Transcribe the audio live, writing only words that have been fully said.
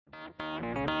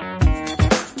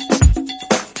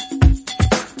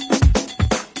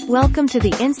Welcome to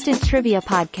the Instant Trivia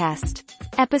Podcast.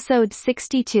 Episode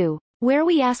 62, where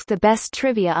we ask the best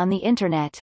trivia on the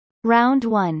internet. Round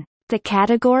 1. The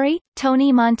category?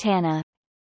 Tony Montana.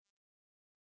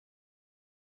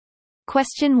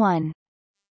 Question 1.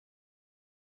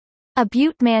 A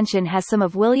Butte mansion has some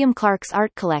of William Clark's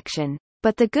art collection,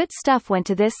 but the good stuff went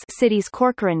to this city's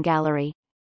Corcoran Gallery.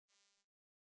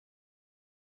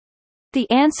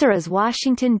 The answer is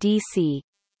Washington, D.C.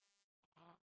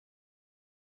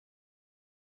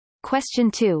 Question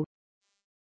 2.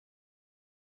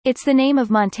 It's the name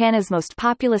of Montana's most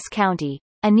populous county,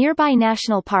 a nearby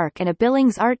national park and a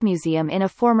Billings art museum in a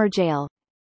former jail.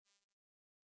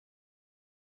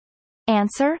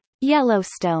 Answer: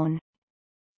 Yellowstone.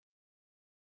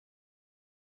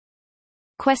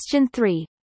 Question 3.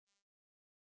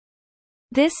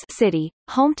 This city,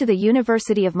 home to the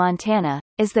University of Montana,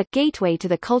 is the gateway to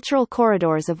the cultural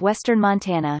corridors of western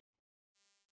Montana.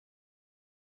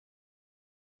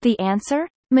 The answer?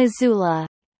 Missoula.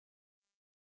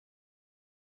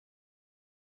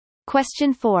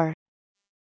 Question 4.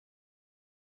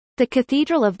 The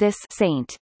cathedral of this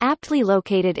saint, aptly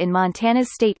located in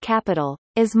Montana's state capital,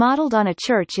 is modeled on a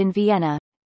church in Vienna.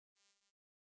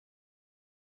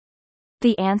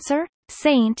 The answer?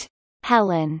 Saint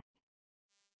Helen.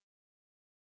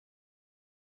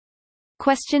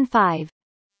 Question 5.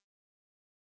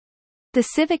 The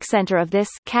civic center of this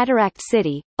Cataract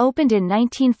City opened in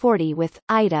 1940 with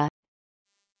Ida.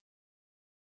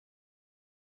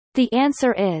 The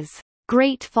answer is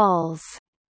Great Falls.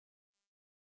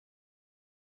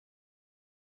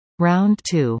 Round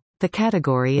 2. The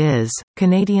category is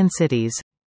Canadian cities.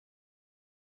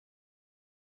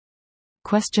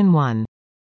 Question 1.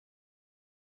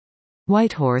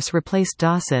 Whitehorse replaced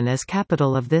Dawson as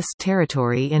capital of this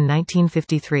territory in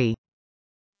 1953.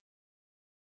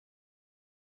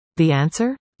 The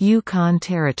answer? Yukon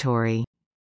Territory.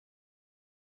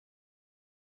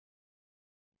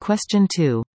 Question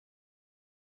 2.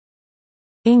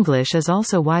 English is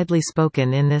also widely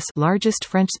spoken in this largest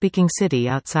French-speaking city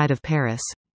outside of Paris.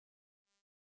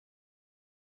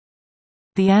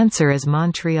 The answer is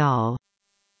Montreal.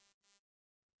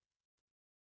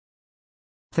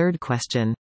 Third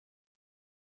question.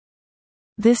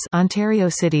 This Ontario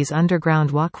City's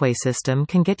underground walkway system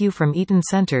can get you from Eaton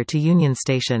Centre to Union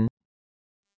Station.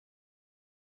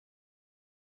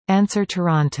 Answer: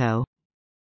 Toronto.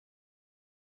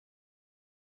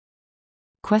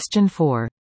 Question 4.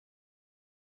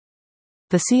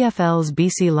 The CFL's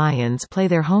BC Lions play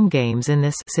their home games in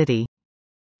this city.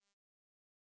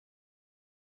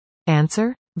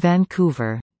 Answer: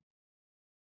 Vancouver.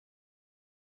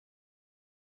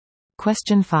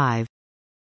 Question 5.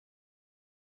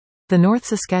 The North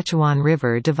Saskatchewan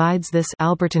River divides this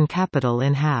Albertan capital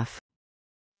in half.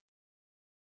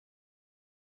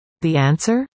 The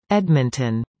answer?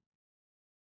 Edmonton.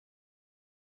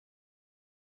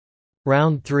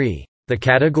 Round 3. The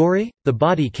category? The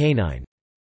body canine.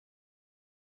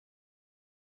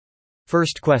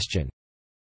 First question.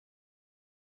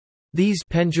 These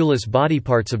pendulous body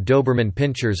parts of Doberman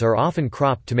pinschers are often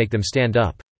cropped to make them stand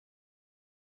up.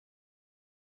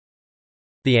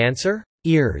 The answer?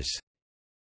 Ears.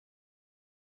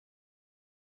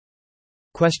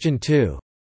 Question 2.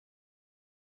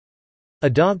 A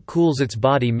dog cools its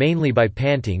body mainly by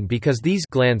panting because these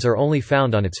glands are only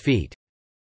found on its feet.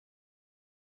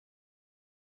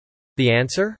 The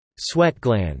answer? Sweat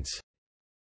glands.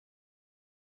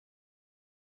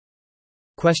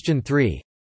 Question 3.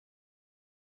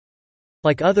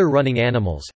 Like other running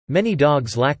animals, many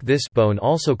dogs lack this bone,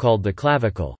 also called the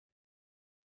clavicle.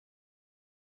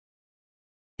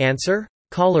 Answer?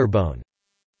 Collarbone.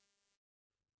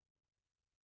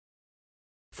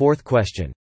 Fourth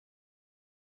question.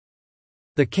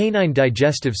 The canine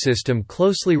digestive system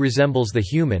closely resembles the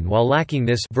human while lacking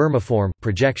this vermiform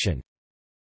projection.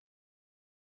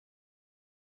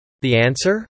 The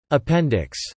answer?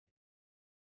 Appendix.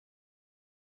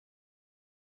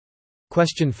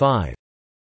 Question 5.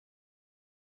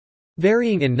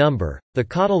 Varying in number, the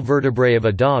caudal vertebrae of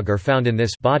a dog are found in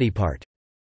this body part.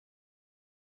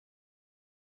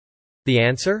 The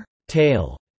answer?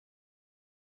 Tail.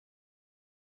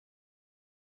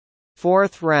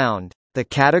 Fourth round. The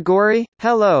category?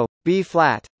 Hello, B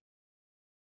flat.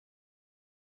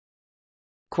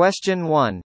 Question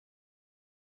 1.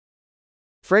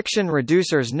 Friction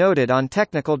reducers noted on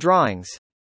technical drawings.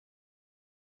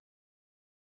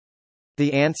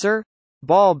 The answer?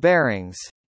 Ball bearings.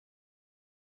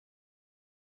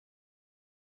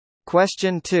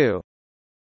 Question 2.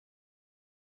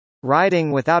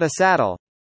 Riding without a saddle.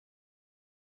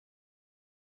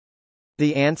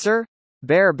 The answer?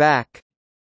 Bareback.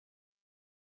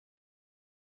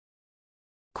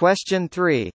 Question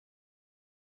 3.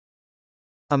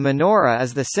 A menorah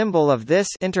is the symbol of this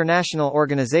international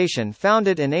organization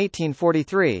founded in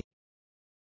 1843.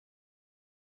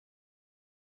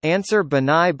 Answer: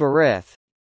 B'nai B'rith.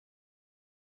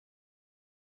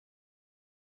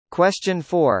 Question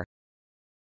 4.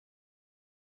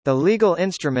 The legal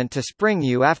instrument to spring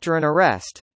you after an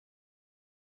arrest.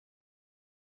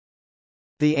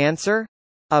 The answer?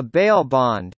 A bail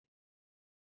bond.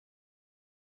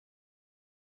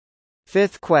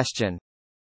 Fifth question.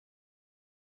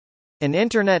 In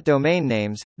Internet domain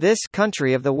names, this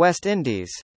country of the West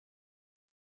Indies.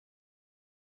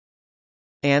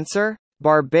 Answer: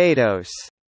 Barbados.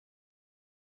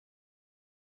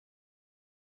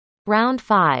 Round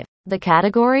 5. The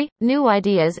category: New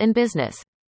Ideas in Business.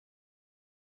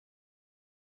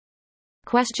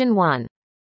 Question 1.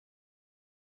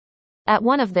 At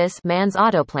one of this man's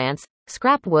auto plants,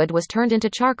 scrap wood was turned into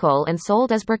charcoal and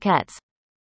sold as briquettes.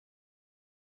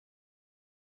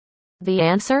 The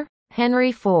answer?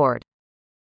 Henry Ford.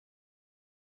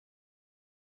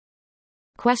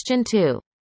 Question 2.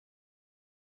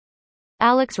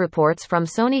 Alex reports from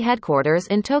Sony headquarters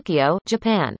in Tokyo,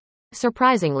 Japan.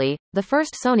 Surprisingly, the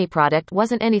first Sony product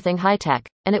wasn't anything high-tech,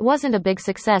 and it wasn't a big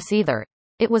success either.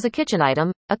 It was a kitchen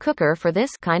item, a cooker for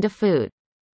this kind of food.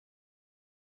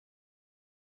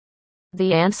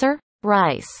 The answer?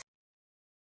 Rice.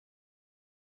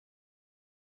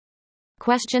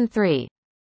 Question 3.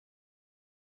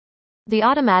 The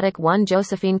automatic one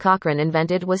Josephine Cochrane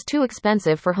invented was too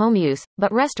expensive for home use,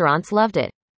 but restaurants loved it.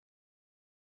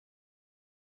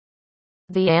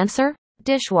 The answer?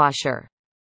 Dishwasher.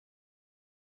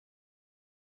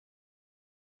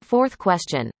 Fourth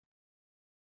question.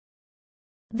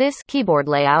 This keyboard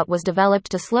layout was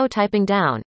developed to slow typing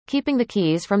down, keeping the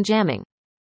keys from jamming.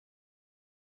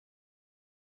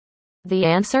 The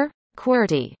answer?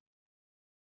 QWERTY.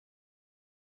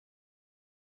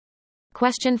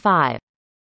 Question 5.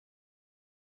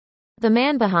 The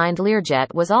man behind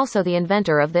Learjet was also the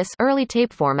inventor of this early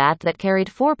tape format that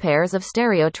carried 4 pairs of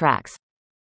stereo tracks.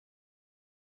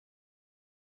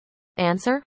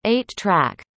 Answer?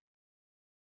 8-track.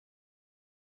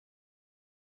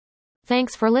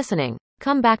 Thanks for listening.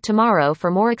 Come back tomorrow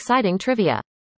for more exciting trivia.